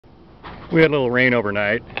We had a little rain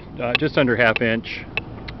overnight, just under half inch.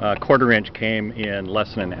 Quarter inch came in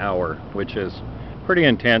less than an hour, which is pretty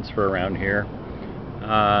intense for around here.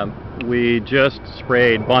 We just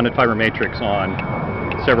sprayed bonded fiber matrix on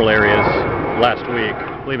several areas last week.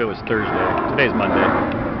 I believe it was Thursday. Today's Monday.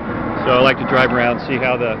 So I like to drive around, see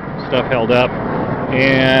how the stuff held up.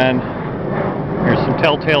 And here's some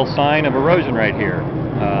telltale sign of erosion right here.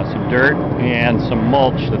 Some dirt and some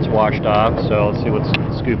mulch that's washed off. So let's see what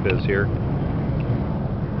the scoop is here.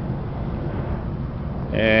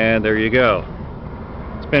 And there you go.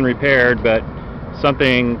 It's been repaired, but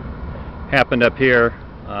something happened up here.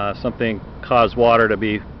 Something caused water to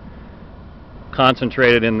be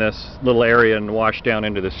concentrated in this little area and washed down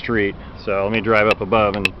into the street. So let me drive up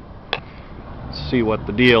above and see what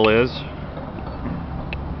the deal is.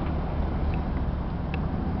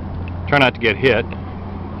 Try not to get hit.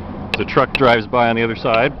 The truck drives by on the other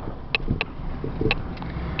side.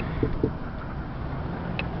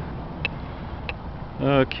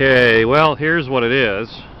 Okay, well, here's what it is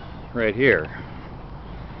right here.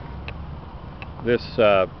 This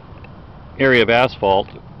area of asphalt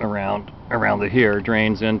around here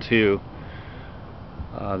drains into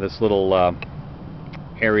this little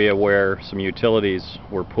area where some utilities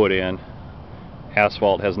were put in.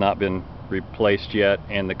 Asphalt has not been replaced yet,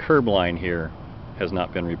 and the curb line here has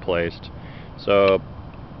not been replaced. So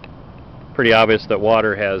pretty obvious that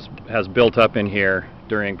water has built up in here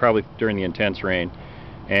probably during the intense rain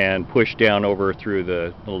and pushed down over through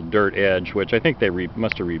the little dirt edge, which I think they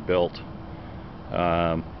must have rebuilt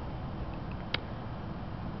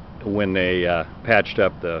when they patched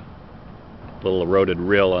up the little eroded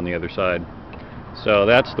rill on the other side. So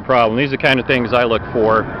that's the problem. These are the kind of things I look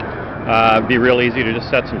for. It'd be real easy to just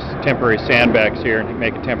set some temporary sandbags here and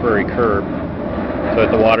make a temporary curb so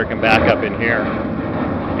that the water can back up in here,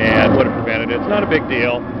 and would have prevented it. It's not a big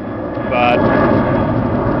deal, but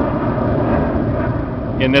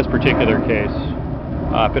in this particular case,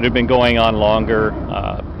 if it had been going on longer,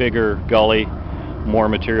 bigger gully, more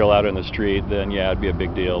material out in the street, then yeah, it'd be a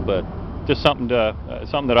big deal. But just something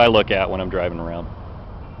that I look at when I'm driving around.